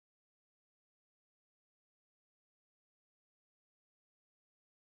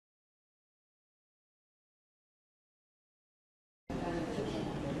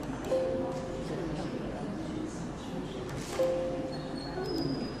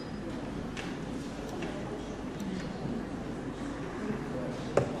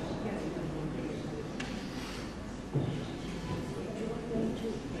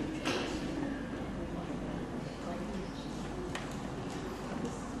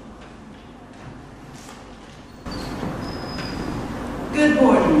Good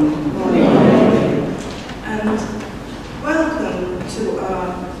morning. And welcome to our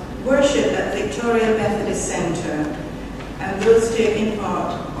worship at Victoria Methodist Centre, and those taking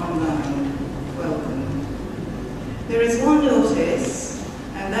part online, welcome. There is one notice,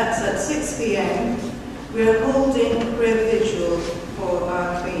 and that's at 6 p.m. we are holding a prayer vigil for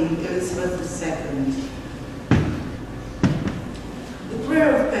our Queen Elizabeth II. The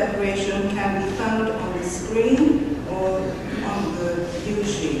prayer of preparation can be found on the screen or on the view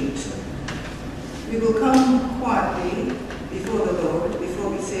sheet. We will come quietly before the Lord before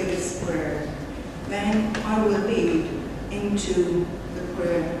we say this prayer. Then I will lead into the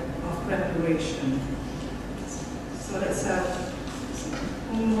prayer of preparation. So let's have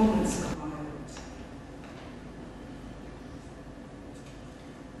a moment's quiet.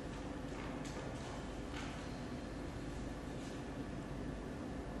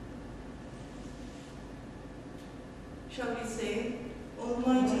 Shall we say,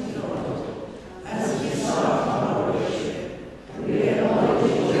 Almighty God, as we start our worship, we acknowledge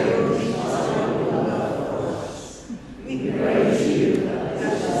your deep love for us. We praise you that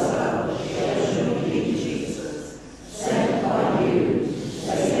thou hast shown King Jesus, sent by you to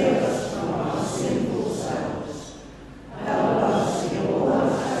save us from our sinful selves. Help us in all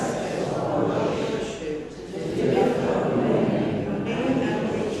aspects of our worship to lift up your name and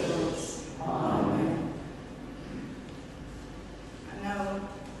rejoice. Amen. And now,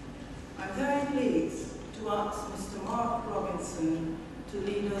 I'm very pleased to ask Mr. Mark Robinson to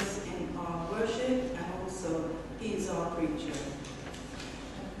lead us in our worship, and also he is our preacher.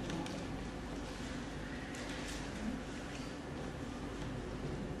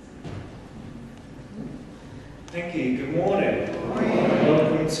 Thank you. Good morning. Good morning.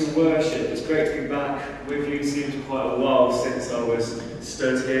 Welcome to worship. It's great to be back with you. It seems quite a while since I was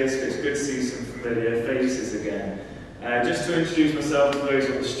stood here, so it's good to see some familiar faces again. Just to introduce myself to those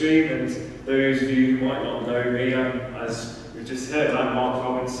on the stream and those of you who might not know me, as we've just heard, I'm Mark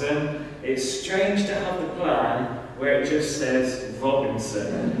Robinson. It's strange to have the plan where it just says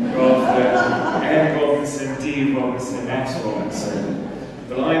Robinson rather than M. Robinson, D. Robinson, S. Robinson.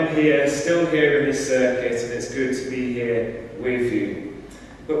 But I'm here, still here in this circuit, and it's good to be here with you.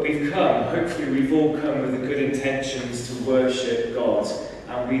 But we've come, hopefully we've all come with the good intentions to worship God,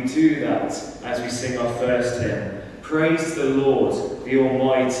 and we do that as we sing our first hymn. Praise the Lord, the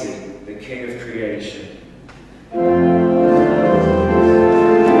Almighty, the King of creation. Amen.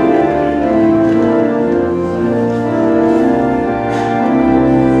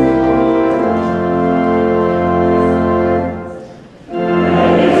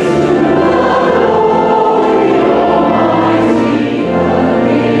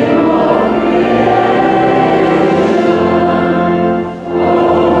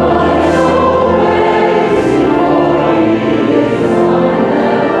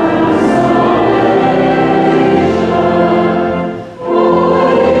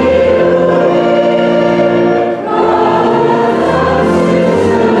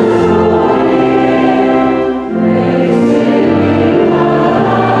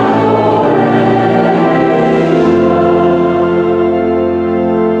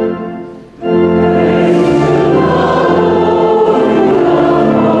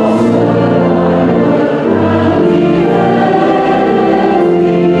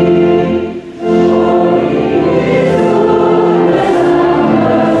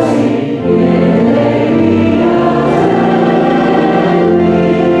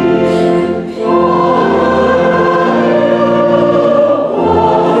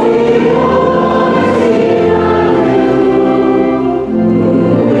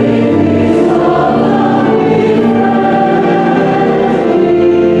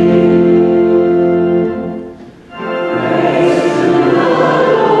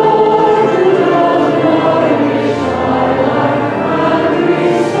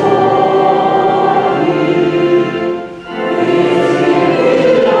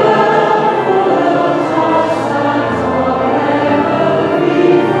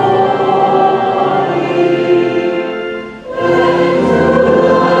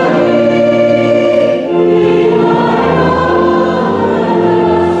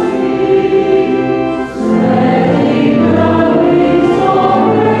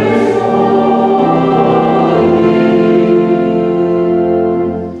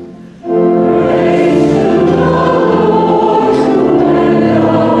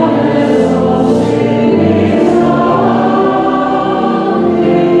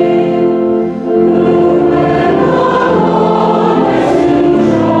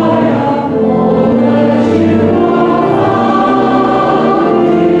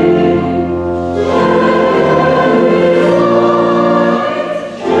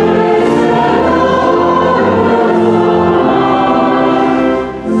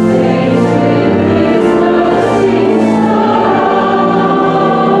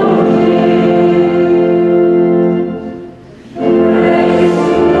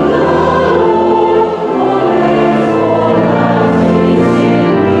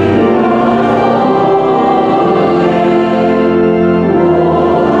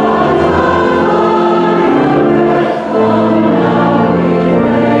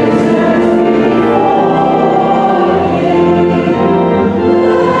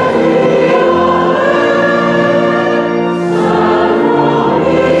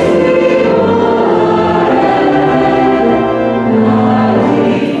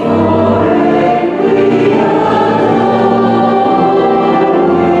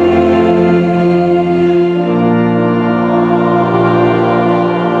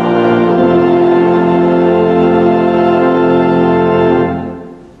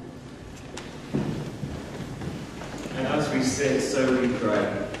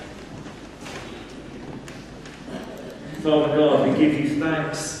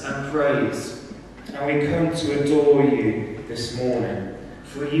 thanks and praise, and we come to adore you this morning,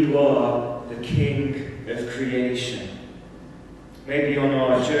 for you are the King of creation. Maybe on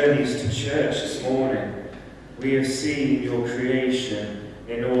our journeys to church this morning, we have seen your creation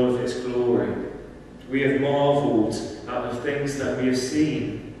in all of its glory. We have marvelled at the things that we have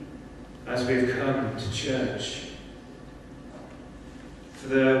seen as we have come to church. For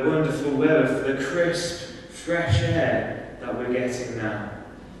the wonderful weather, for the crisp, fresh air that we're getting now.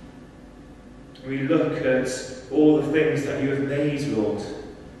 We look at all the things that you have made, Lord.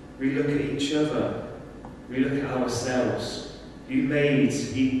 We look at each other. We look at ourselves. You made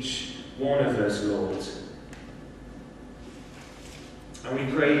each one of us, Lord. And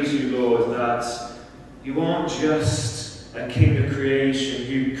we praise you, Lord, that you aren't just a king of creation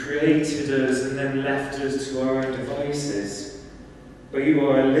who created us and then left us to our own devices, but you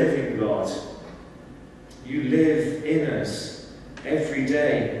are a living God. You live in us every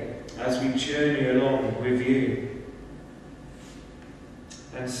day as we journey along with you.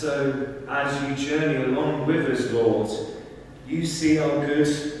 And so, as you journey along with us, Lord, you see our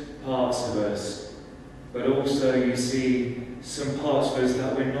good parts of us, but also you see some parts of us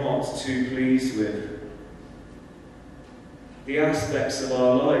that we're not too pleased with. The aspects of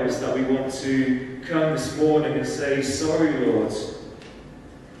our lives that we want to come this morning and say, sorry, Lord,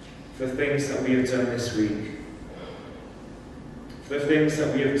 for things that we have done this week. For the things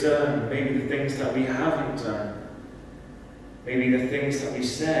that we have done, maybe the things that we haven't done. Maybe the things that we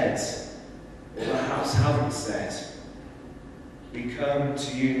said, or perhaps haven't said. We come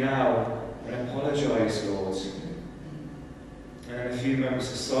to you now and apologise, Lord. And in a few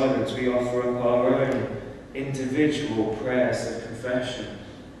moments of silence, we offer up our own individual prayers of confession.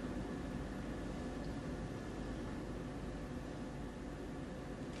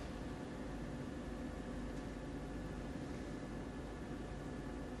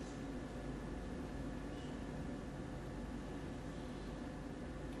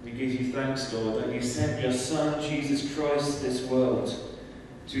 We give you thanks, Lord, that you sent your Son, Jesus Christ, to this world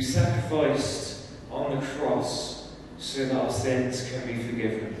to be sacrificed on the cross so that our sins can be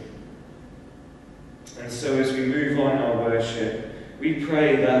forgiven. And so as we move on our worship, we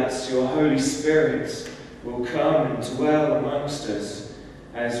pray that your Holy Spirit will come and dwell amongst us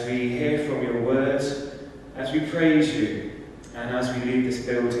as we hear from your word, as we praise you, and as we leave this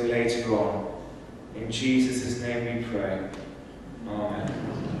building later on. In Jesus' name we pray. Amen.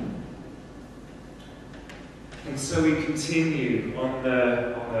 And so we continue on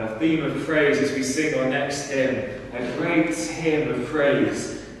the theme of praise as we sing our next hymn, a great hymn of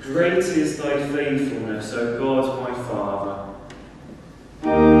praise. Great is thy faithfulness, O God my Father.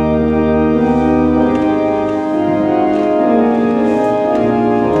 Thank you.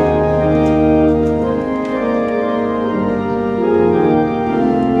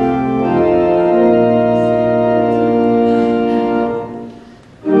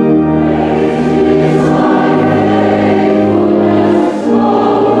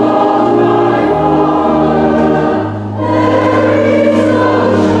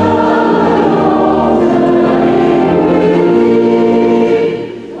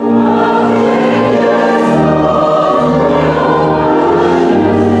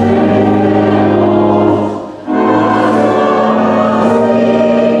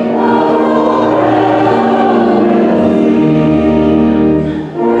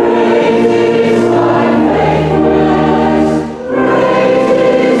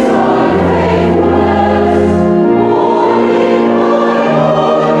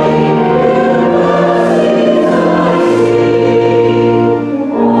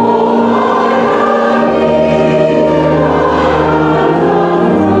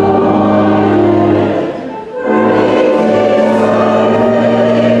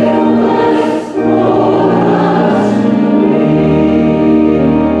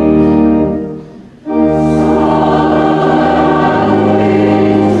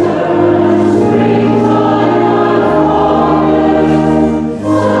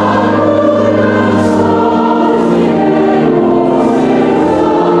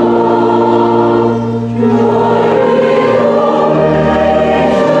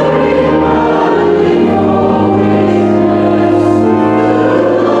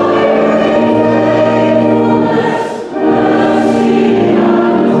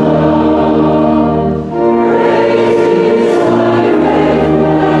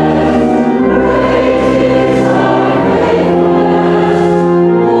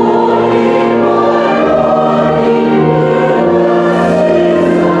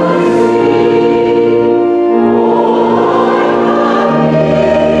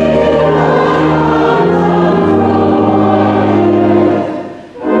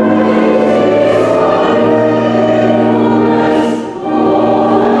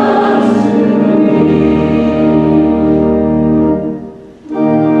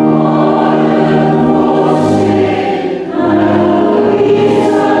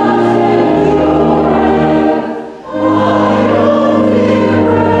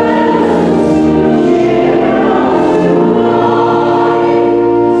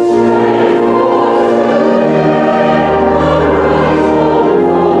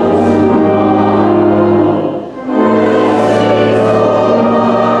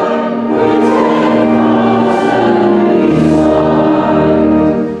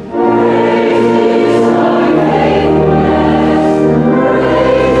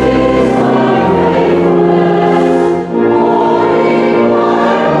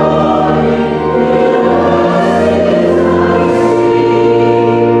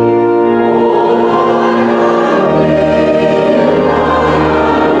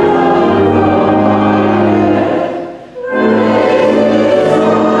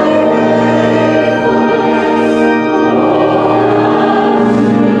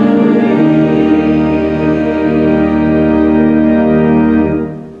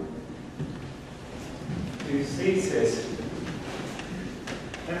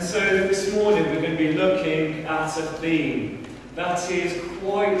 at a theme that is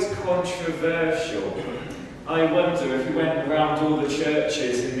quite controversial. I wonder if we went around all the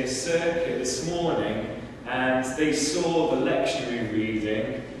churches in this circuit this morning and they saw the lectionary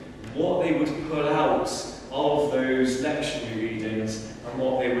reading, what they would pull out of those lectionary readings and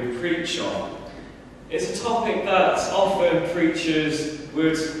what they would preach on. It's a topic that often preachers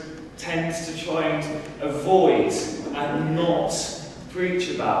would tend to try and avoid and not preach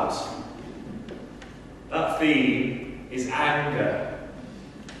about. That theme is anger.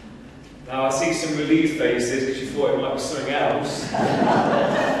 Now I see some relieved faces because you thought it might be something else.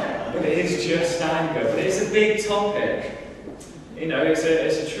 But it is just anger. But it's a big topic. You know, it's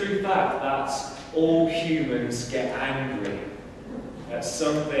a true fact that all humans get angry at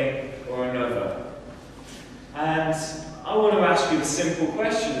something or another. And I want to ask you the simple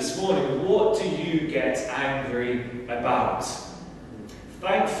question this morning: what do you get angry about?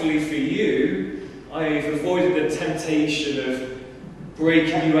 Thankfully for you, I've avoided the temptation of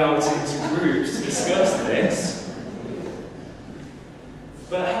breaking you out into groups to discuss this.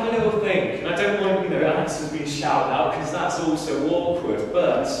 But have a little think. And I don't want, answers being shouted out because that's also awkward.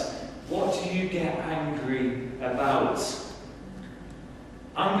 But what do you get angry about?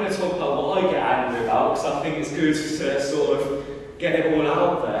 I'm going to talk about what I get angry about because I think it's good to sort of get it all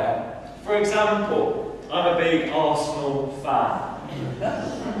out there. For example, I'm a big Arsenal fan.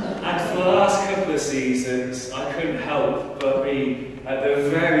 And for the last couple of seasons, I couldn't help but be, at the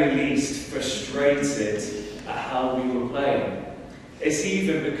very least, frustrated at how we were playing. It's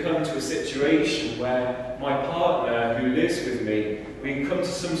even become to a situation where my partner, who lives with me, we come to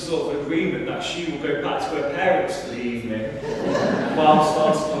some sort of agreement that she will go back to her parents for the evening whilst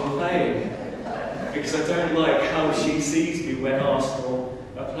Arsenal are playing. Because I don't like how she sees me when Arsenal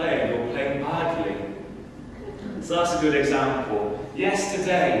are playing or playing badly. So that's a good example.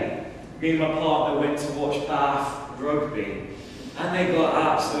 Yesterday, me and my partner went to watch Bath rugby and they got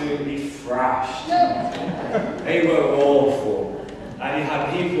absolutely thrashed. They were awful. And you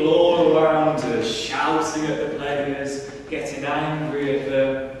had people all around us shouting at the players, getting angry at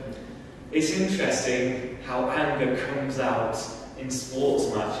them. It's interesting how anger comes out in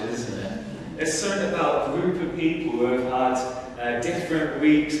sports matches, isn't it? There's something about a group of people who have had different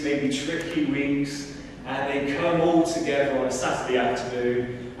weeks, maybe tricky weeks, and they come all together on a Saturday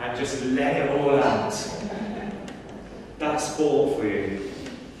afternoon and just let it all out. That's sport for you.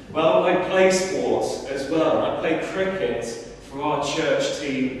 Well, I play sports as well. I play cricket for our church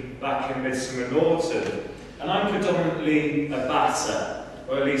team back in Midsummer Norton. And I'm predominantly a batter,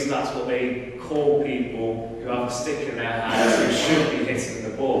 or at least that's what they call people who have a stick in their hands who should be hitting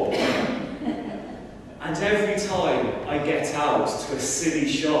the ball. And every time I get out to a silly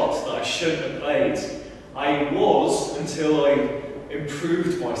shot that I shouldn't have played, I was, until I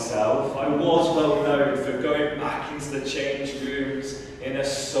improved myself, I was well known for going back into the change rooms in a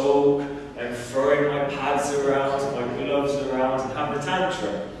sulk and throwing my pads around, my gloves around and having a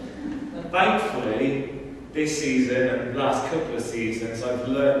tantrum. Thankfully, this season and the last couple of seasons, I've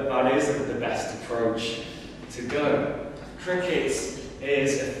learned that isn't the best approach to go. Cricket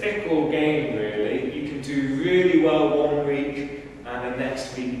is a fickle game, really. You can do really well one week and the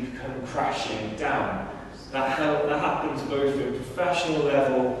next week you come crashing down. That happens both at professional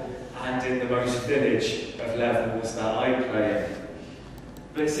level and in the most village of levels that I play in.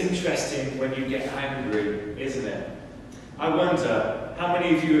 But it's interesting when you get angry, isn't it? I wonder, how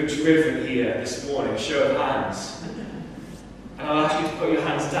many of you are driven here this morning? Show of hands. And I'll ask you to put your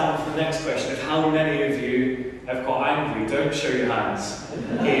hands down for the next question of how many of you have got angry. Don't show your hands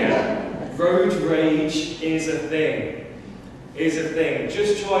here. Road rage is a thing.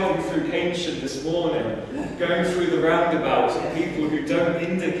 Just driving through Keynsham this morning, going through the roundabouts and people who don't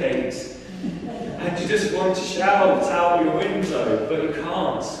indicate. And you just want to shout out your window, but you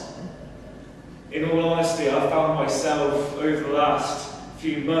can't. In all honesty, I found myself over the last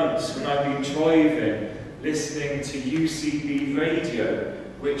few months when I've been driving, listening to UCB radio,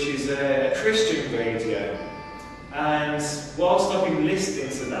 which is a Christian radio. And whilst I've been listening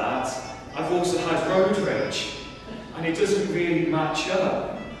to that, I've also had road rage. And it doesn't really match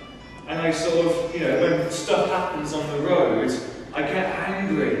up. And I sort of, when stuff happens on the road, I get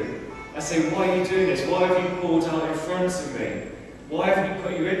angry. I say, why are you doing this? Why have you pulled out in front of me? Why haven't you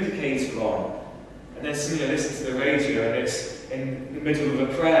put your indicator on? And then suddenly I listen to the radio and it's in the middle of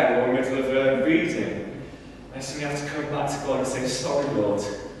a prayer or in the middle of a reading. I suddenly have to come back to God and say, sorry Lord,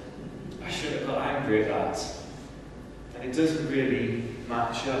 I should have got angry at that. And it doesn't really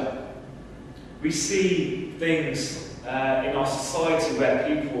match up. We see things in our society where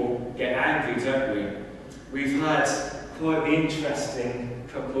people get angry, don't we? We've had quite the interesting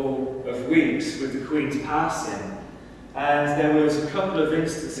couple of weeks with the Queen's passing. And there was a couple of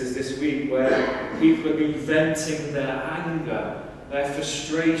instances this week where people have been venting their anger, their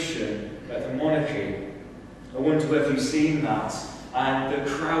frustration at the monarchy. I wonder whether you've seen that, and the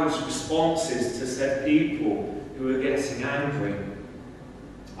crowd's responses to said people who are getting angry.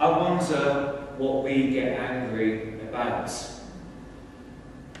 I wonder what we get angry about.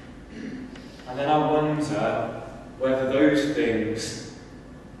 And then I wonder whether those things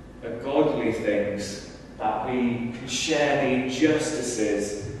are godly things, that we can share the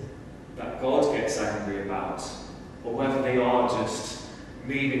injustices that God gets angry about, or whether they are just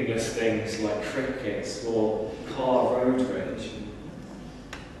meaningless things like cricket or car road rage.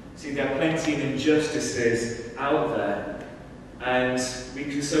 See, there are plenty of injustices out there, and we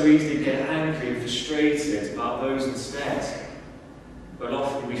can so easily get angry and frustrated about those instead. But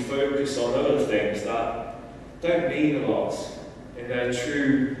often we focus on other things that don't mean a lot in their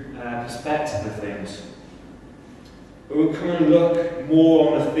true perspective of things. But we'll come and look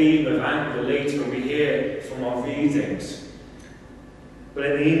more on the theme of anger later when we hear from our readings. But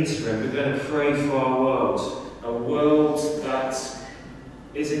in the interim, we're going to pray for our world, a world that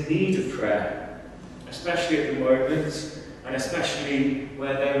is in need of prayer, especially at the moment, and especially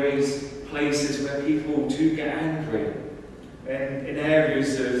where there is places where people do get angry, and in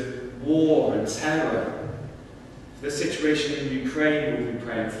areas of war and terror. The situation in Ukraine we'll be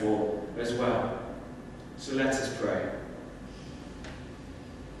praying for as well. So let us pray.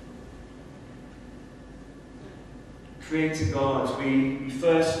 Creator God, we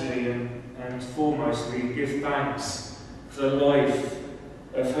firstly and foremostly give thanks for the life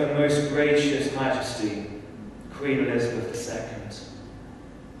of Her Most Gracious Majesty, Queen Elizabeth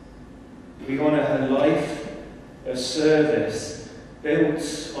II. We honour her life of service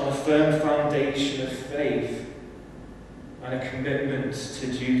built on a firm foundation of faith and a commitment to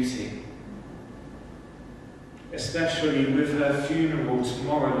duty. Especially with her funeral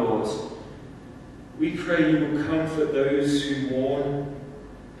tomorrow, Lord, we pray you will comfort those who mourn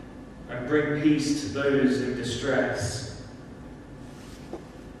and bring peace to those in distress.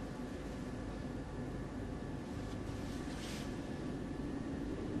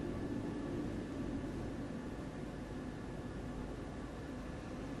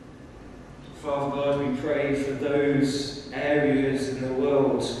 Father God, we pray for those areas in the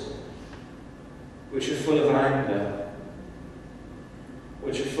world which are full of anger,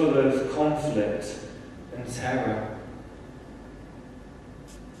 which are full of conflict and terror.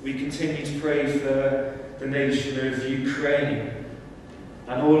 We continue to pray for the nation of Ukraine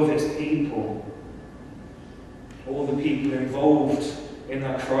and all of its people, all the people involved in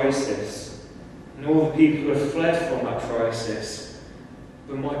that crisis, and all the people who have fled from that crisis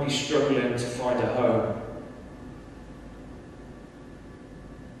but might be struggling to find a home.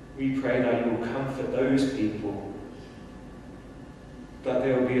 We pray that you will comfort those people, that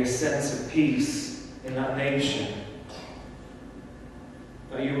there will be a sense of peace in that nation,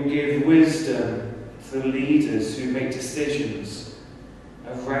 that you will give wisdom to the leaders who make decisions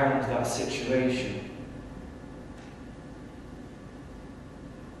around that situation.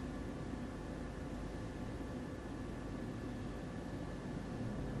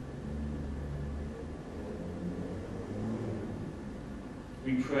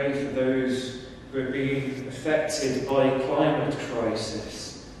 We pray for those who are being affected by a climate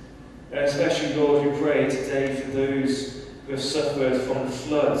crisis. Especially, Lord, we pray today for those who have suffered from the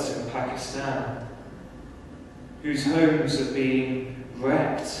floods in Pakistan, whose homes are being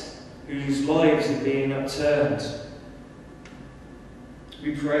wrecked, whose lives are being upturned.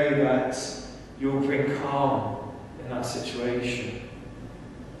 We pray that you will bring calm in that situation,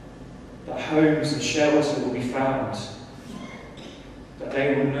 that homes and shelter will be found, that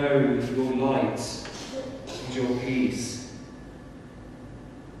they will know your light and your peace.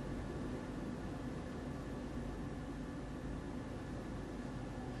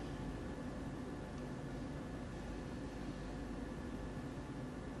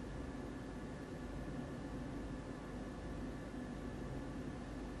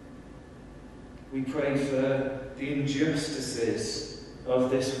 We pray for the injustices of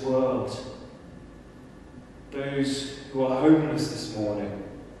this world, those who are homeless this morning,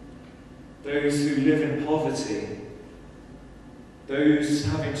 those who live in poverty, those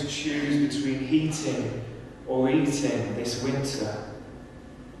having to choose between heating or eating this winter.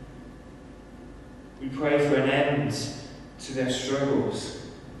 We pray for an end to their struggles.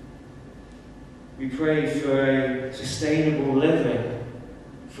 We pray for a sustainable living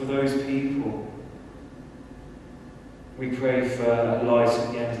for those people. We pray for a light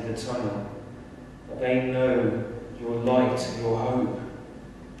at the end of the tunnel, that they know your light and your hope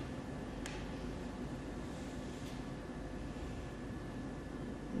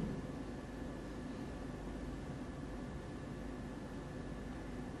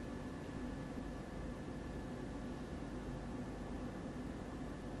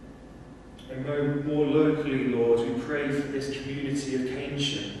And more locally, Lord, we pray for this community of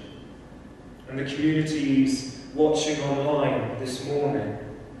Keynsham and the communities watching online this morning.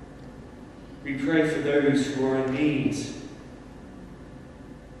 We pray for those who are in need,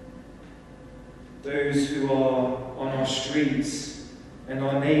 those who are on our streets and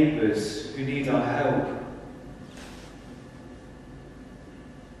our neighbours who need our help.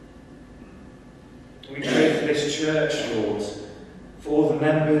 We pray for this church, Lord, for all the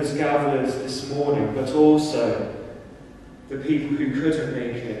members gathered this morning, but also the people who couldn't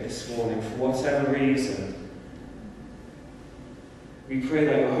make it this morning for whatever reason. We pray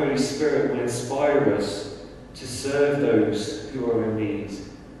that your Holy Spirit will inspire us to serve those who are in need.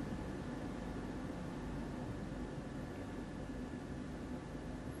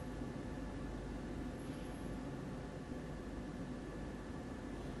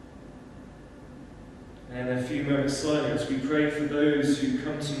 And in a few moments' silence, we pray for those who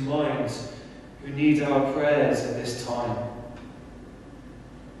come to mind who need our prayers at this time.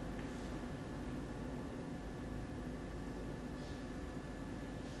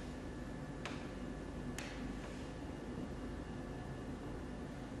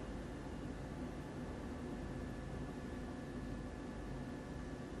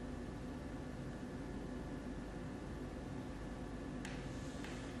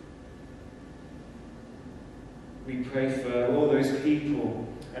 We pray for all those people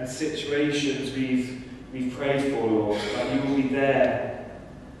and situations we've prayed for, Lord, that you will be there,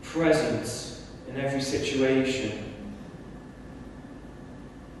 present in every situation.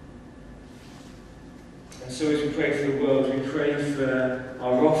 And so as we pray for the world, we pray for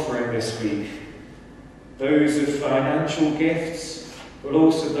our offering this week, those of financial gifts, but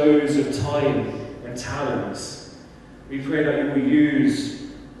also those of time and talents. We pray that you will use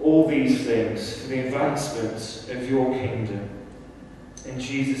all these things for the advancement of your kingdom. In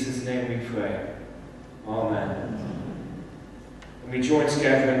Jesus' name we pray. Amen. And we join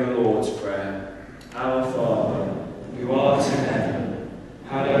together in the Lord's Prayer. Our Father, who art in heaven,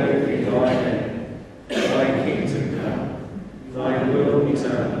 hallowed be thy name. Thy kingdom come, thy will be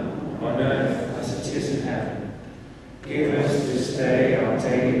done, on earth as it is in heaven. Give us this day our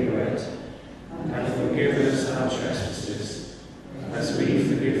daily bread, and forgive us our trespasses, as we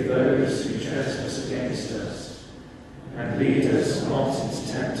forgive those who trespass against us. And lead us not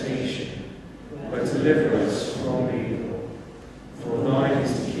into temptation, but deliver us from evil. For thine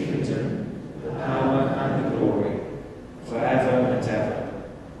is the kingdom, the power, and the glory, forever and ever.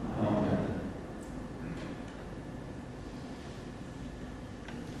 Amen.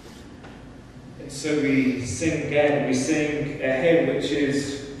 And so we sing again. We sing a hymn which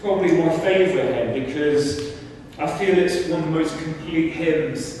is probably my favourite hymn, because I feel it's one of the most complete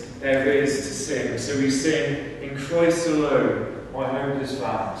hymns there is to sing. So we sing, "In Christ alone, my hope is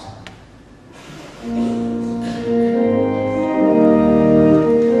found." Thank you.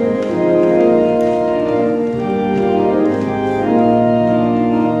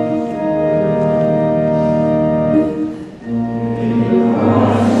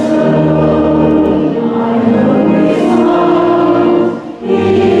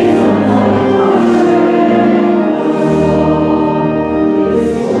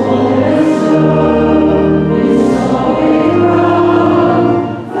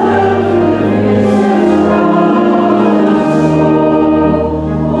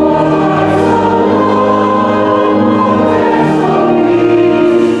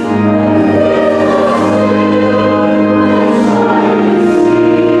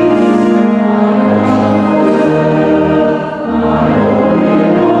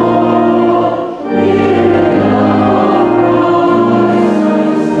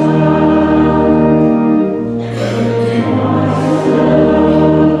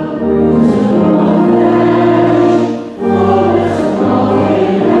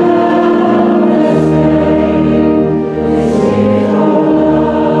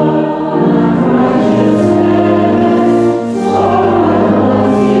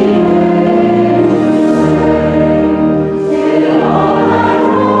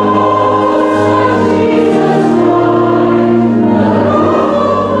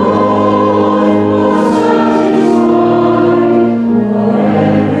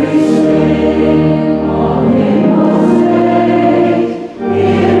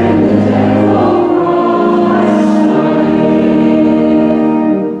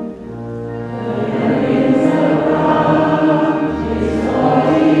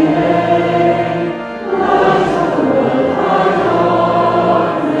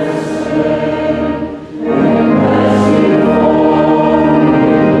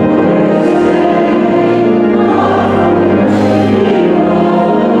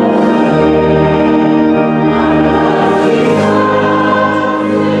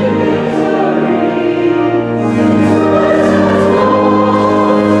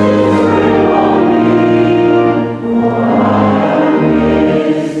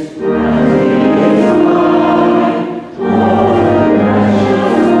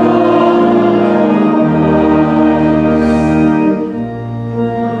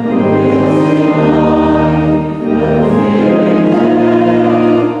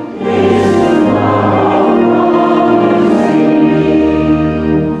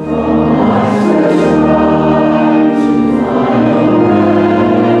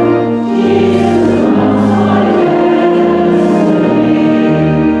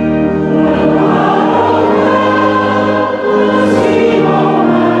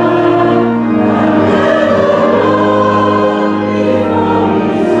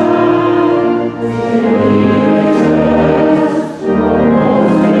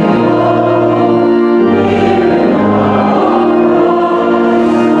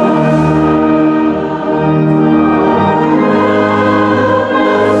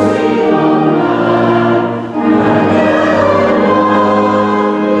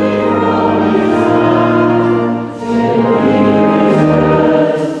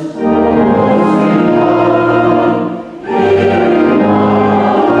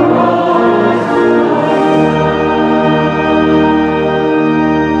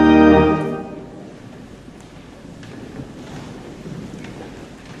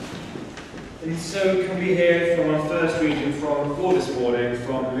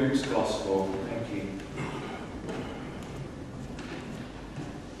 Luke's Gospel. Thank you.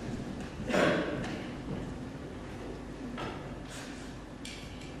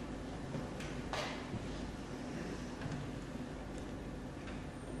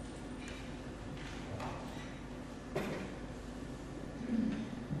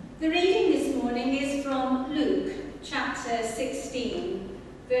 The reading this morning is from Luke chapter 16,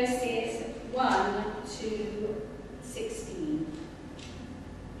 verses 1 to 16.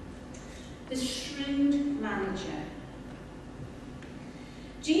 The shrewd manager.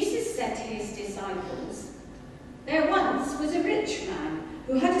 Jesus said to his disciples, "There once was a rich man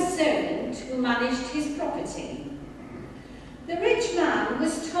who had a servant who managed his property. The rich man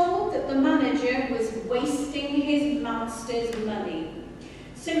was told that the manager was wasting his master's money.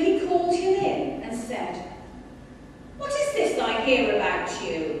 So he called him in and said, 'What is this I hear about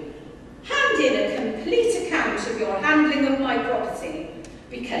you? Hand in a complete account of your handling of my property,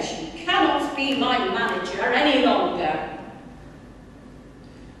 because you cannot be my manager any longer.'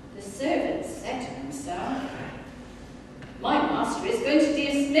 The servant said to himself, 'My master is going to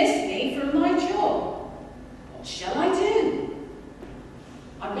dismiss me from my job. What shall I do?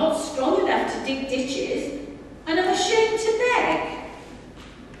 I'm not strong enough to dig ditches, and I'm ashamed to beg.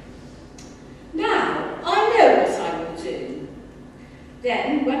 Now, I know what I will do.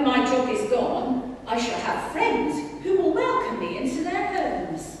 Then, when my job is gone, I shall have friends who will welcome me into their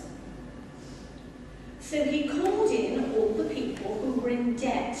homes.' So he called in all the people who were in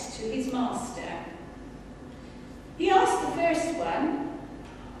debt to his master. He asked the first one,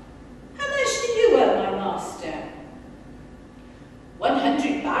 'How much do you owe my master?'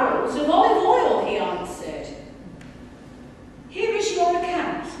 100 barrels of olive oil, he answered. 'Here is your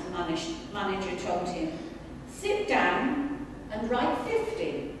account,' the manager told him. 'Sit down and write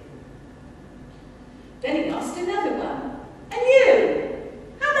 50. Then he asked another one, 'And you?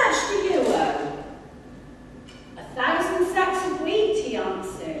 How much do you owe?' 1,000 sacks of wheat, he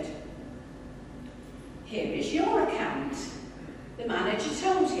answered. 'Here is your account,' the manager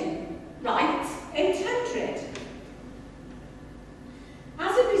told him. 'Write 800.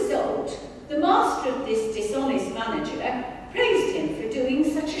 As a result, the master of this dishonest manager praised him for doing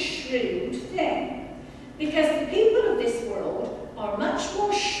such a shrewd thing, because the people of this world are much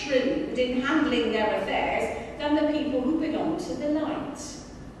more shrewd in handling their affairs than the people who belong to the light.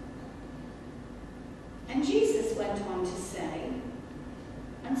 And Jesus went on to say,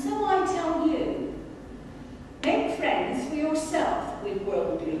 "And so I tell you, make friends for yourself with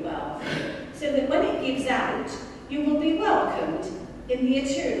worldly wealth, so that when it gives out, you will be welcomed in the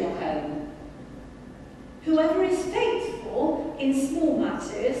eternal home. Whoever is faithful in small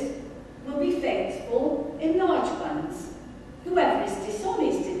matters will be faithful in large ones. Whoever is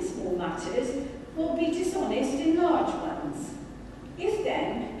dishonest in small matters will be dishonest in large ones. If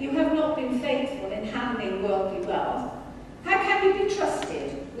then you have not been faithful in handling worldly wealth, how can you be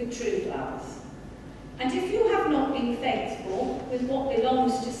trusted with true wealth? And if you have not been faithful with what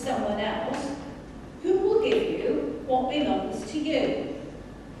belongs to someone else, who will give you what belongs to you?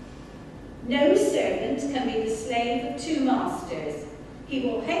 No servant can be the slave of two masters. He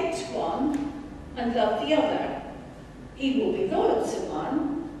will hate one and love the other. He will be loyal to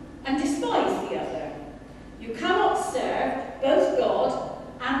one and despise the other. You cannot serve both God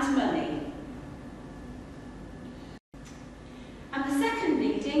and money." And the second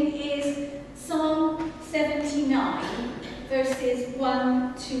reading is Psalm 79, verses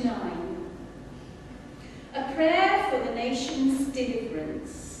 1 to 9. A prayer for the nation's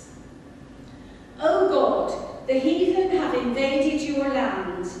deliverance. O God, the heathen have invaded your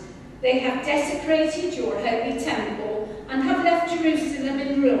land. They have desecrated your holy temple and have left Jerusalem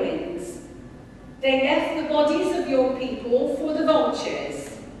in ruins. They left the bodies of your people for the vultures,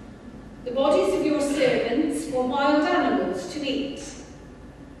 the bodies of your servants for wild animals to eat.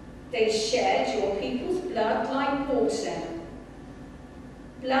 They shed your people's blood like water.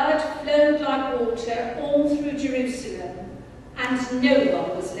 Blood flowed like water all through Jerusalem, and no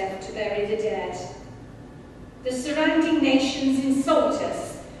one was left to bury the dead. The surrounding nations insult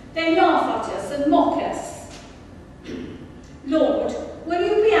us. They laugh at us and mock us. Lord, will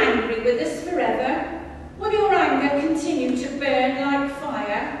you be angry with us forever? Will your anger continue to burn like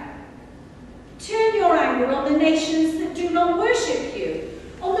fire? Turn your anger on the nations that do not worship you,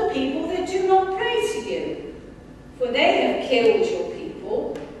 on the people that do not pray to you. For they have killed your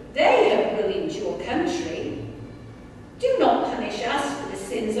people. They have ruined your country. Do not punish us for the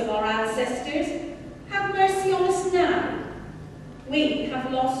sins of our ancestors. Have mercy on us now. We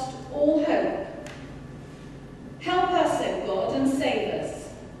have lost all hope. Help us, O God, and save us.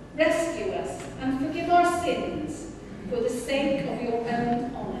 Rescue us and forgive our sins for the sake of your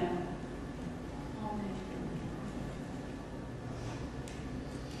own honour.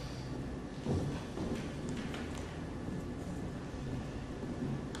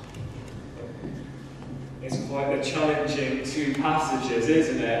 challenging two passages,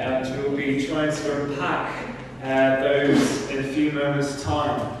 isn't it? And we'll be trying to unpack those in a few moments'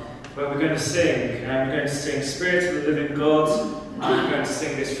 time. But we're going to sing, and we're going to sing Spirit of the Living God, and we're going to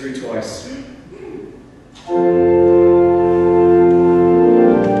sing this through twice.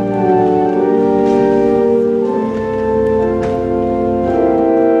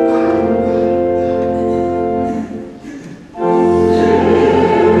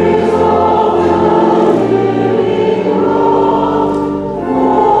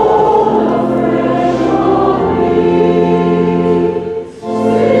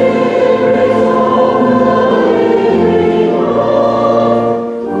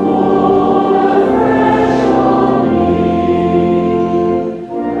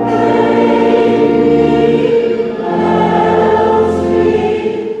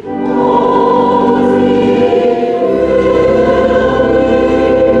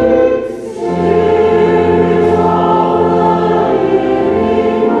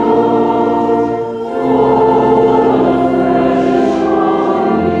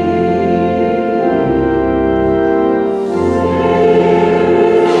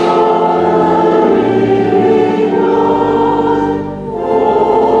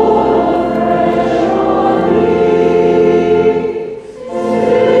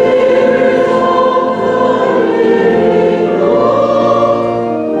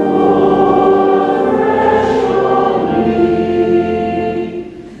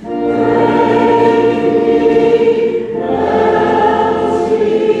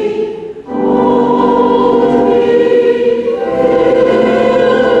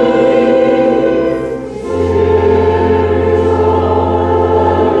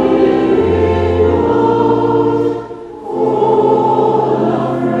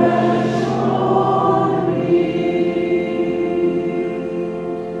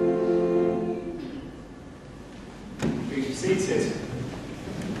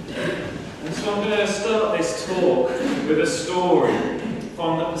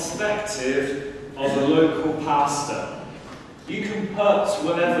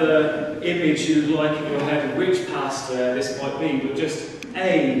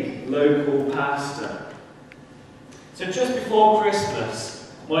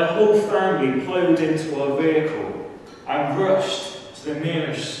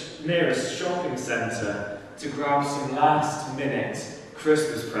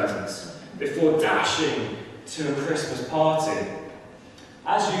 Christmas presents before dashing to a Christmas party.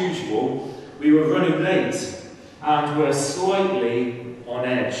 As usual, we were running late and were slightly on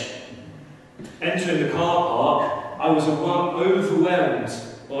edge. Entering the car park, I was overwhelmed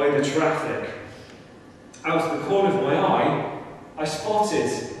by the traffic. Out of the corner of my eye, I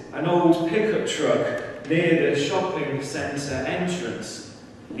spotted an old pickup truck near the shopping centre entrance,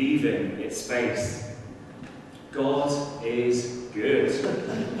 leaving its space. God is good.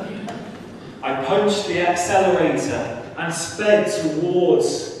 I punched the accelerator and sped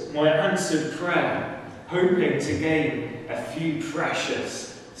towards my answered prayer, hoping to gain a few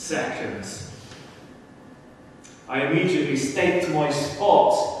precious seconds. I immediately staked my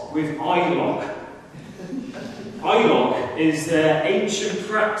spot with eye lock. Eye lock is their ancient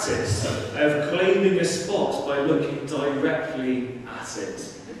practice of claiming a spot by looking directly at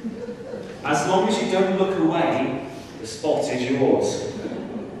it. As long as you don't look away, the spot is yours.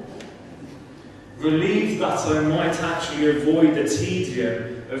 Relieved that I might actually avoid the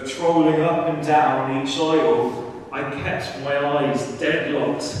tedium of trolling up and down each aisle, I kept my eyes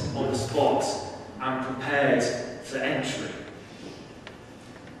deadlocked on the spot and prepared for entry.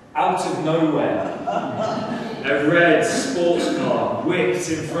 Out of nowhere, a red sports car whipped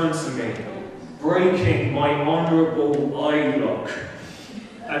in front of me, breaking my honourable eye lock,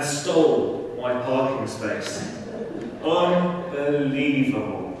 and stole my parking space.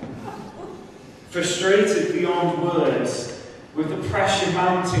 Unbelievable. Frustrated beyond words, with the pressure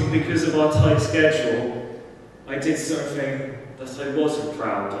mounting because of our tight schedule, I did something that I wasn't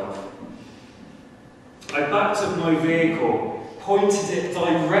proud of. I backed up my vehicle, pointed it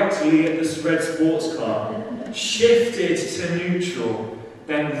directly at this red sports car, shifted to neutral,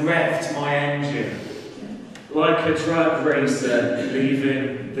 then revved my engine, like a drag racer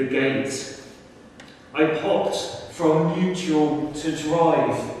leaving the gate. I popped from neutral to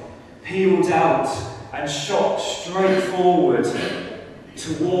drive, peeled out and shot straight forward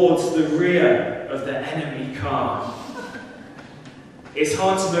towards the rear of the enemy car. It's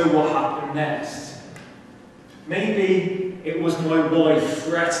hard to know what happened next. Maybe it was my wife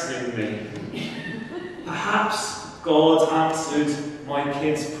threatening me. Perhaps God answered my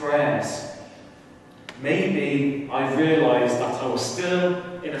kids' prayers. Maybe I realised that I was still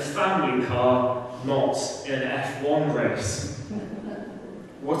in a family car not in an F1 race.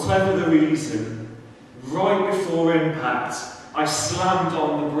 Whatever the reason, right before impact, I slammed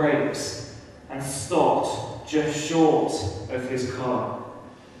on the brakes and stopped just short of his car.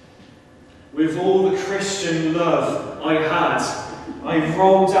 With all the Christian love I had, I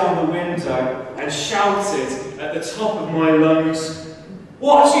rolled down the window and shouted at the top of my lungs,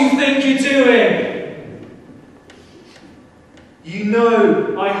 "What do you think you're doing?" "You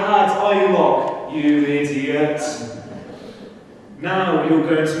know I had eye lock, you idiot. Now you're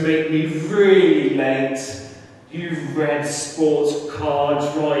going to make me really late, you red sports car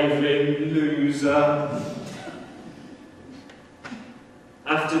driving loser."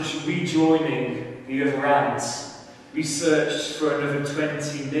 After rejoining the other ants, we searched for another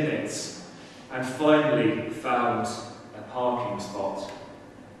 20 minutes and finally found a parking spot.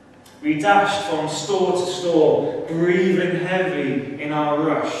 We dashed from store to store, breathing heavy in our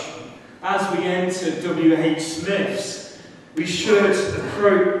rush. As we entered W.H. Smith's, who should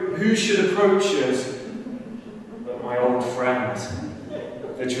approach us but my old friend,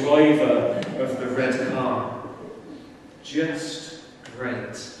 the driver of the red car. Just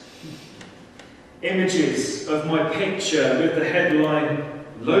great. Images of my picture with the headline,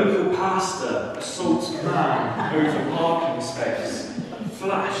 "Local pastor assaults man over parking space,"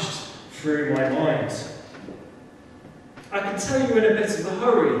 flashed through my mind. "I can tell you in a bit of a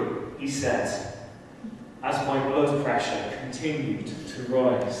hurry," he said, as my blood pressure continued to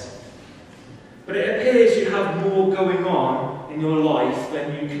rise. "But it appears you have more going on in your life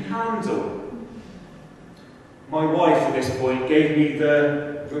than you can handle." My wife at this point gave me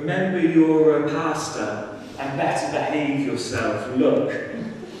the "remember you're a pastor and better behave yourself" look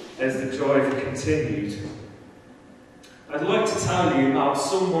as the driver continued. "I'd like to tell you about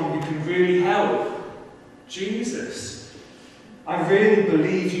someone who can really help. Jesus. I really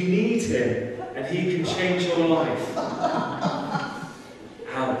believe you need him and he can change your life."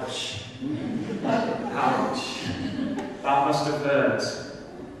 Ouch. Ouch. That must have hurt.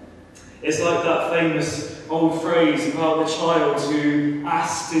 It's like that famous old phrase about the child who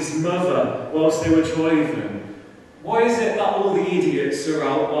asked his mother whilst they were driving, "Why is it that all the idiots are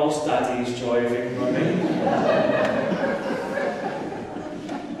out whilst Daddy's driving, Mummy?"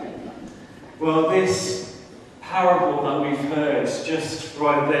 Well, this parable that we've heard just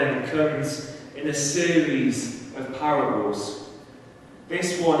right then comes in a series of parables.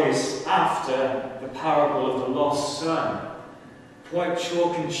 This one is after the parable of the lost son. Quite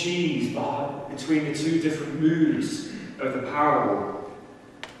chalk and cheese between the two different moods of the parable.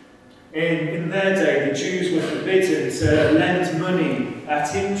 In their day, the Jews were forbidden to lend money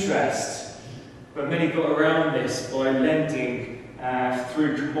at interest, but many got around this by lending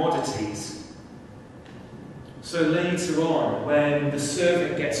through commodities. So later on, when the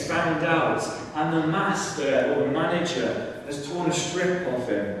servant gets found out and the master or the manager has torn a strip off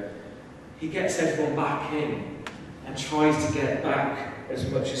him, he gets everyone back in and tries to get back as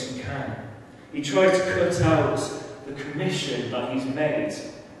much as he can. He tries to cut out the commission that he's made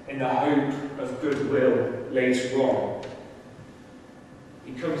in the hope of goodwill later on.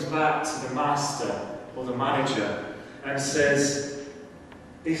 He comes back to the master or the manager and says,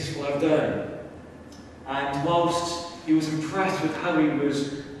 "This is what I've done." And whilst he was impressed with how he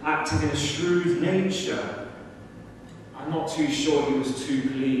was acting in a shrewd nature, I'm not too sure he was too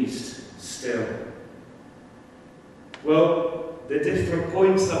pleased still. Well, the different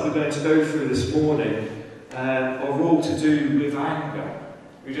points that we're going to go through this morning are all to do with anger.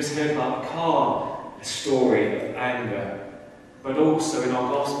 We just heard about the car, a story of anger, but also in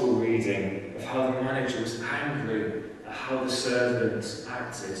our gospel reading of how the manager was angry at how the servant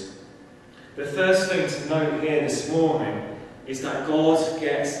acted. The first thing to note here this morning is that God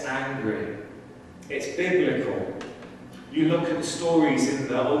gets angry. It's biblical. You look at the stories in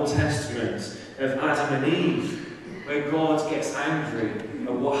the Old Testament of Adam and Eve, where God gets angry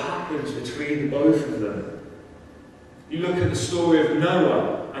at what happens between the both of them. You look at the story of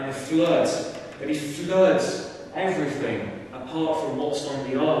Noah and the flood, and he floods everything apart from what's on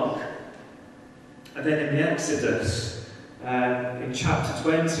the ark. And then in the Exodus, in chapter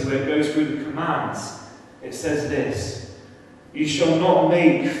 20, where it goes through the commands, it says this: "You shall not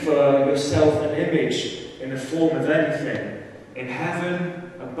make for yourself an image in the form of anything, in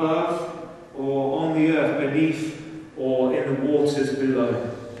heaven, above, or on the earth beneath, or in the waters below.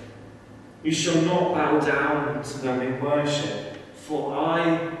 You shall not bow down to them in worship, for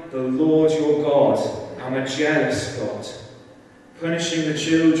I, the Lord your God, am a jealous God, punishing the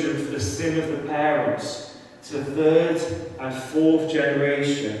children for the sin of the parents, to the third and fourth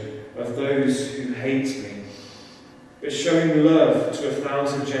generation of those who hate me, but showing love to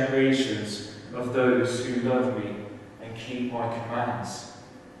 1,000 generations of those who love me and keep my commands.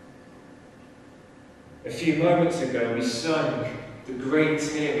 A few moments ago we sung the great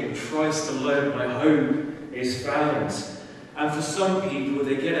hymn, "In Christ alone my hope is found." And for some people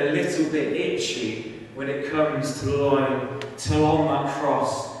they get a little bit itchy when it comes to the line, "Till on that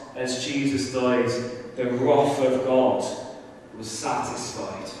cross as Jesus died, the wrath of God was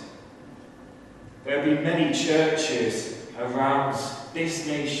satisfied." There have been many churches around this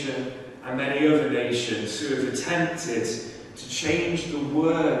nation and many other nations who have attempted to change the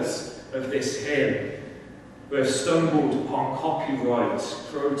words of this hymn, who have stumbled upon copyright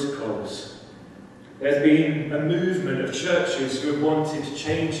protocols. There's been a movement of churches who have wanted to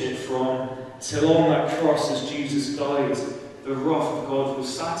change it from "Till on that cross as Jesus died, the wrath of God was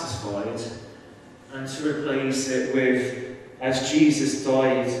satisfied," and to replace it with "As Jesus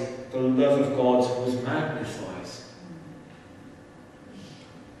died, the love of God was magnified."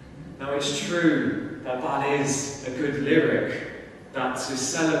 Now it's true that that is a good lyric, that to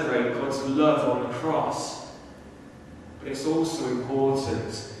celebrate God's love on the cross, but it's also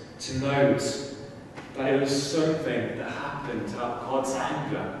important to note that it was something that happened out of God's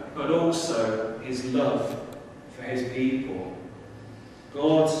anger, but also his love for his people.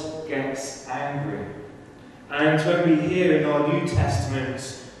 God gets angry. And when we hear in our New Testament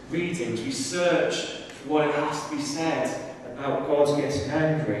readings, we search for what it has to be said about God getting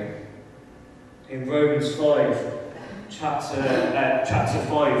angry. In Romans 5, chapter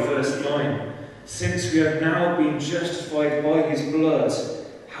 5, verse 9, "Since we have now been justified by his blood,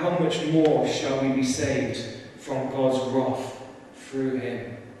 how much more shall we be saved from God's wrath through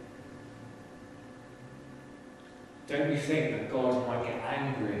him?" Don't we think that God might get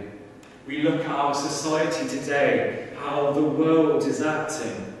angry? We look at our society today, how the world is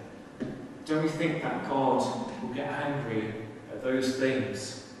acting. Don't we think that God will get angry at those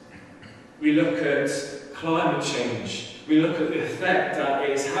things? We look at climate change. We look at the effect that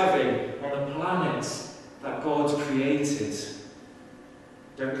it is having on the planet that God created.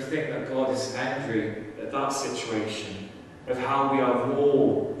 Don't we think that God is angry at that situation, of how we are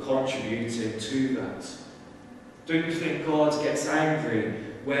all contributing to that? Don't you think God gets angry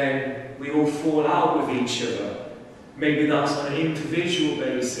when we all fall out with each other? Maybe that's on an individual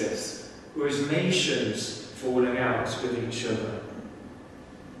basis, or as nations falling out with each other.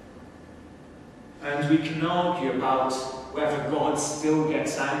 And we can argue about whether God still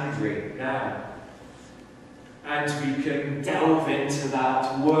gets angry now. And we can delve into that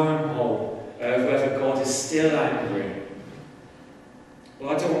wormhole of whether God is still angry.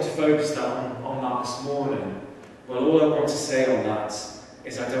 Well, I don't want to focus on that this morning. Well, all I want to say on that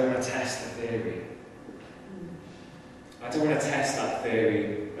is I don't want to test the theory. I don't want to test that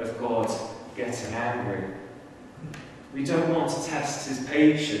theory of God getting angry. We don't want to test his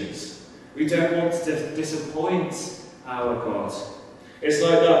patience. We don't want to disappoint our God. It's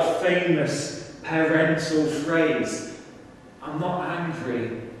like that famous parental phrase, "I'm not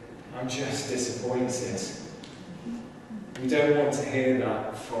angry, I'm just disappointed." We don't want to hear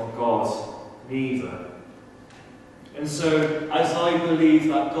that from God, neither. And so, as I believe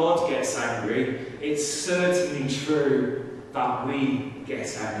that God gets angry, it's certainly true that we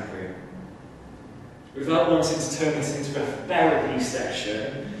get angry. Without wanting to turn this into a therapy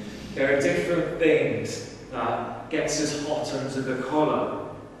session, there are different things that gets us hot under the collar.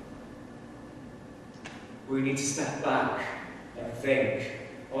 We need to step back and think,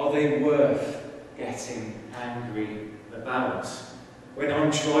 are they worth getting angry about? When I'm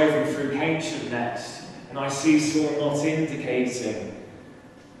driving through Cambridge next and I see someone not indicating,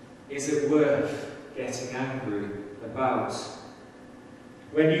 is it worth getting angry about?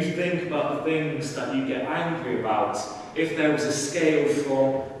 When you think about the things that you get angry about, if there was a scale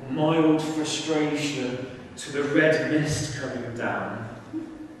from mild frustration to the red mist coming down,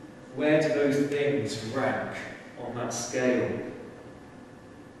 where do those things rank on that scale?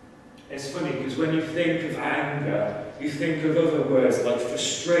 It's funny because when you think of anger, you think of other words like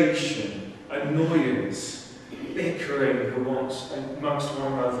frustration, annoyance, bickering amongst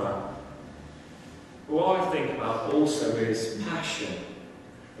one another. But what I think about also is passion.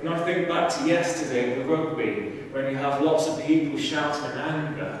 When I think back to yesterday at the rugby, when you have lots of people shouting in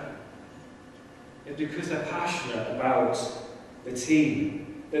anger, it's because they're passionate about the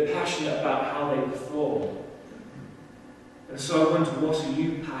team. They're passionate about how they perform. And so I wonder, what are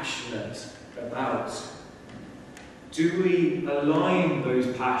you passionate about? Do we align those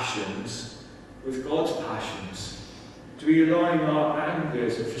passions with God's passions? Do we align our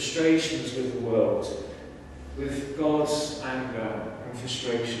angers and frustrations with the world, with God's anger and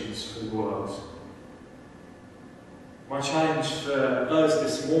frustrations for the world? My challenge for us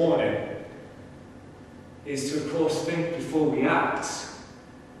this morning is to, of course, think before we act,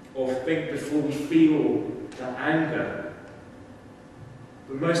 or think before we feel that anger.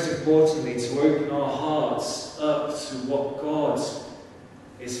 But most importantly, to open our hearts up to what God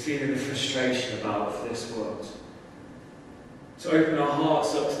is feeling the frustration about for this world. To open our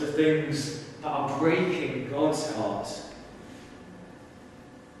hearts up to the things that are breaking God's heart.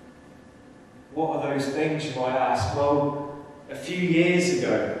 What are those things, you might ask? Well, a few years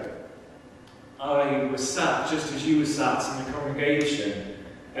ago, I was sat just as you were sat in the congregation,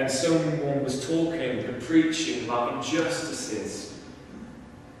 and someone was talking and preaching about injustices.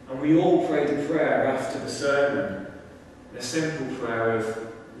 And we all prayed a prayer after the sermon, a simple prayer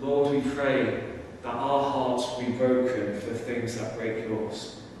of, Lord, we pray that our hearts will be broken for the things that break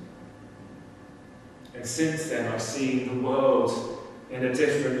yours. And since then, I've seen the world in a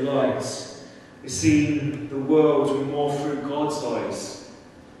different light. I've seen the world more through God's eyes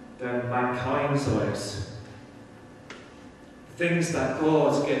than mankind's eyes. Things that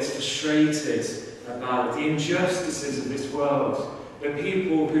God gets frustrated about, the injustices of this world, the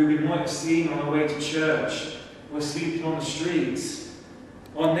people who we might have seen on our way to church were sleeping on the streets,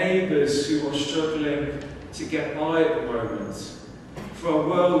 our neighbours who are struggling to get by at the moment, for a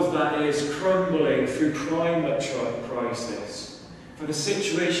world that is crumbling through climate crisis, for the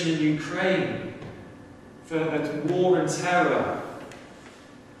situation in Ukraine, for the war and terror,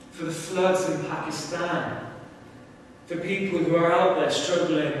 for the floods in Pakistan, for people who are out there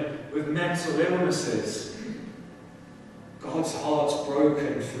struggling with mental illnesses. God's heart's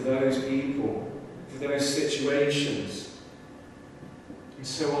broken for those people, for those situations. And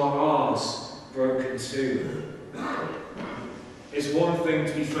so are ours broken too. It's one thing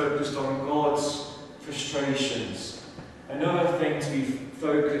to be focused on God's frustrations, another thing to be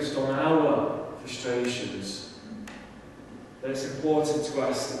focused on our frustrations. But it's important to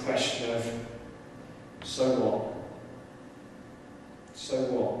ask the question of, so what? So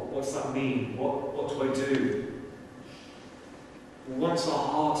what? What's that mean? What do I do? Well, once our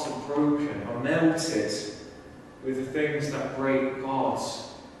hearts are broken, are melted with the things that break God,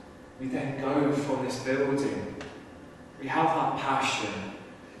 we then go from this building. We have that passion.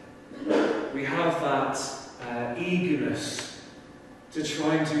 We have that eagerness to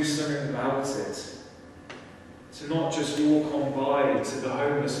try and do something about it. To not just walk on by to the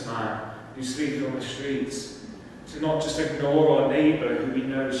homeless man who's sleeping on the streets. To not just ignore our neighbour who we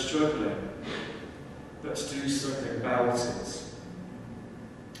know is struggling, but to do something about it.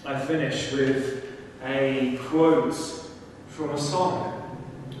 I finish with a quote from a song.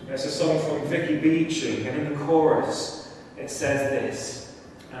 It's a song from Vicky Beeching, and in the chorus it says this,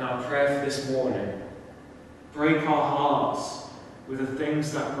 and our prayer for this morning: break our hearts with the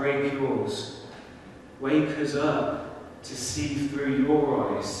things that break yours. Wake us up to see through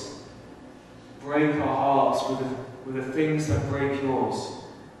your eyes. Break our hearts with the things that break yours,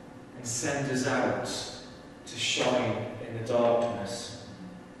 and send us out to shine in the darkness.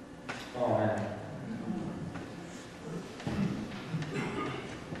 Amen.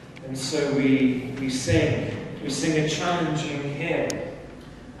 And so we sing a challenging hymn,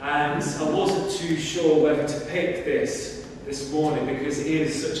 and I wasn't too sure whether to pick this morning because it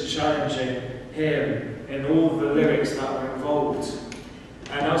is such a challenging hymn in all the lyrics that are involved.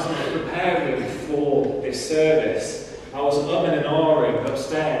 And as I was preparing for this service, I was umming and ahhing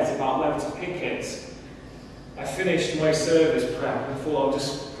upstairs about whether to pick it. I finished my service prep and thought I'll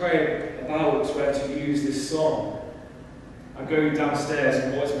just pray about where to use this song. I go downstairs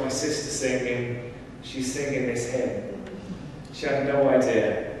and watch my sister singing. She's singing this hymn. She had no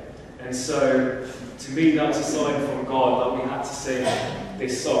idea. And so, to me, that's a sign from God that we had to sing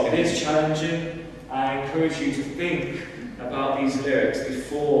this song. It is challenging. I encourage you to think about these lyrics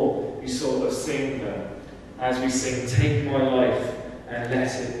before you sort of sing them, as we sing, "Take my life and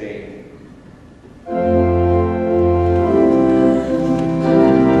let it be."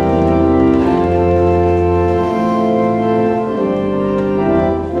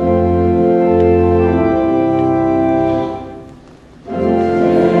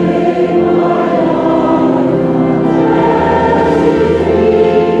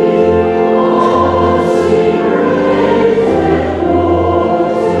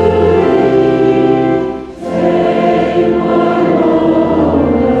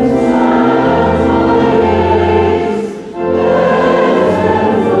 Say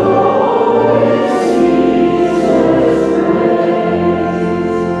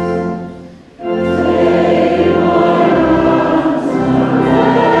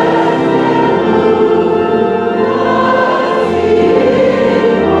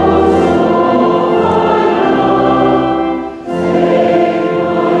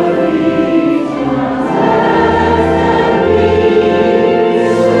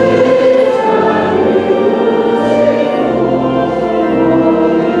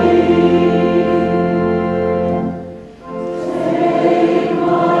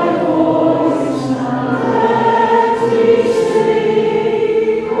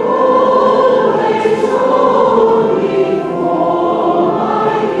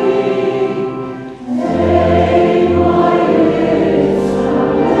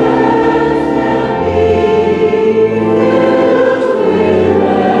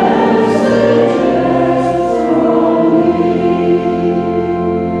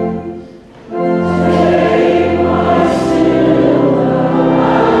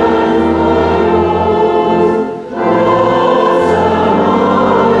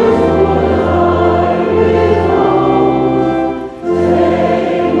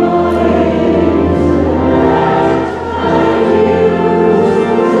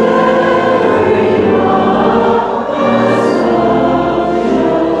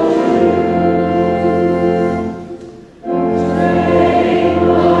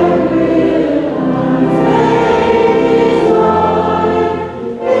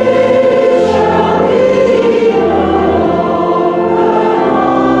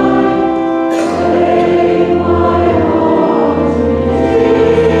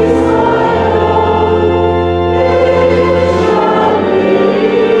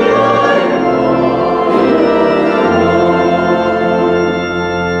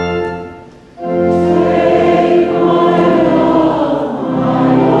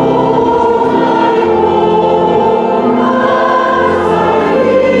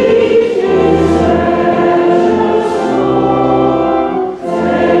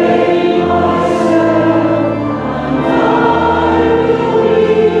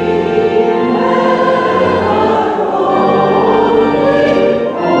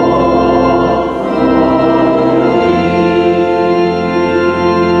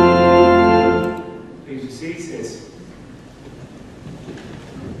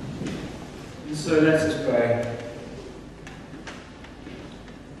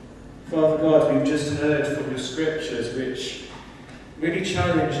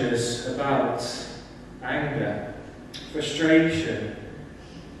challenge us about anger, frustration,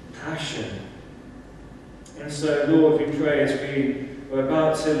 passion. And so, Lord, we pray as we are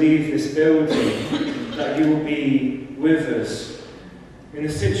about to leave this building that you will be with us in the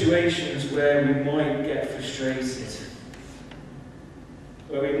situations where we might get frustrated,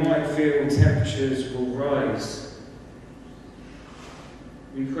 where we might feel temperatures will rise.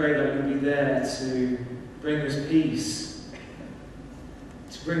 We pray that you'll be there to bring us peace,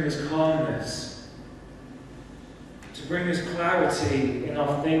 to bring us calmness, to bring us clarity in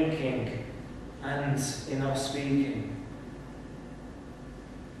our thinking and in our speaking.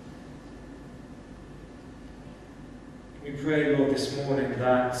 We pray, Lord, this morning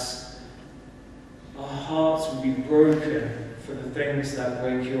that our hearts will be broken for the things that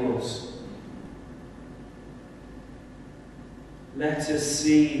break yours. Let us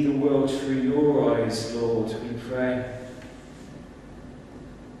see the world through your eyes, Lord, we pray.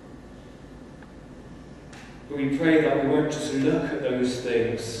 But we pray that we won't just look at those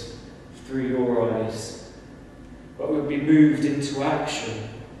things through your eyes, but we'll be moved into action.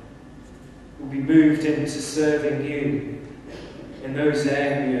 We'll be moved into serving you in those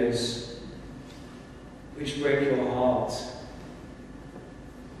areas which break your heart.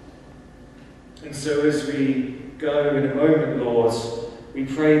 And so as we go in a moment, Lord, we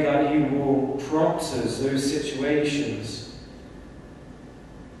pray that you will prompt us, those situations,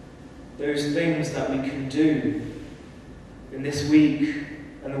 those things that we can do in this week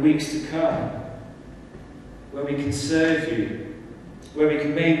and the weeks to come, where we can serve you, where we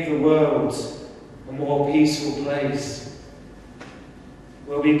can make the world a more peaceful place,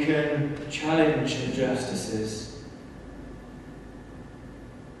 where we can challenge injustices.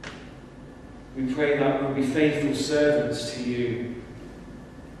 We pray that we'll be faithful servants to you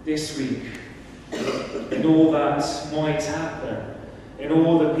this week, in all that might happen, in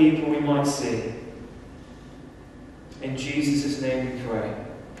all the people we might see. In Jesus' name we pray.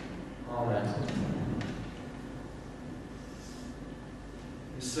 Amen.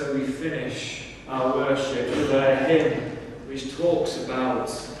 And so we finish our worship with a hymn which talks about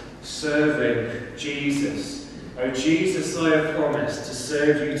serving Jesus. Oh Jesus, I have promised to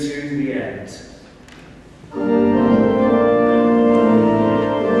serve you to the end.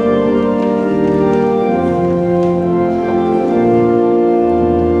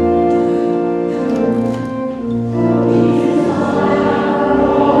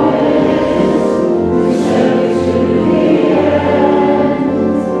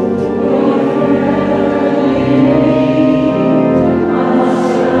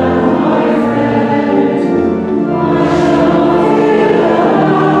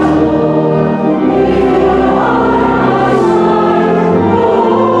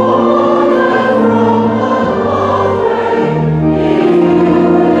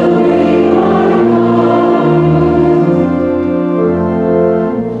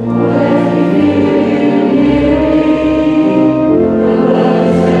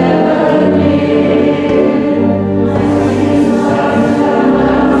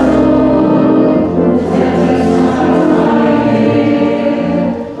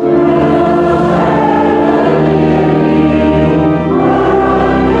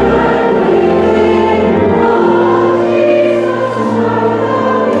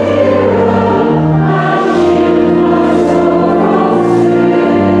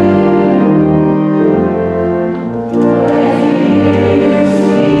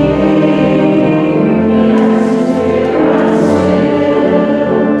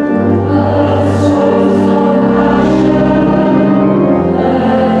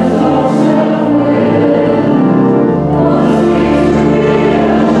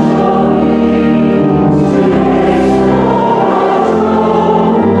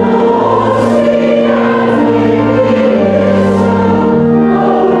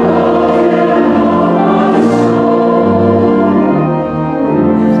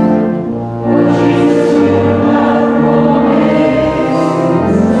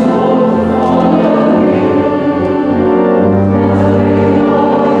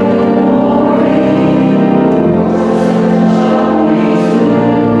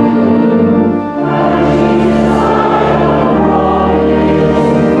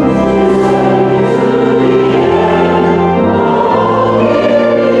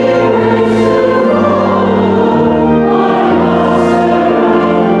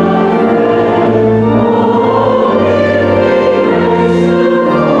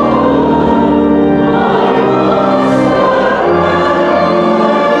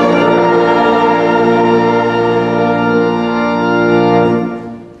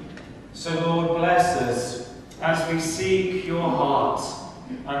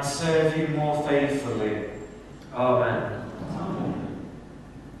 and serve you more faithfully. Amen.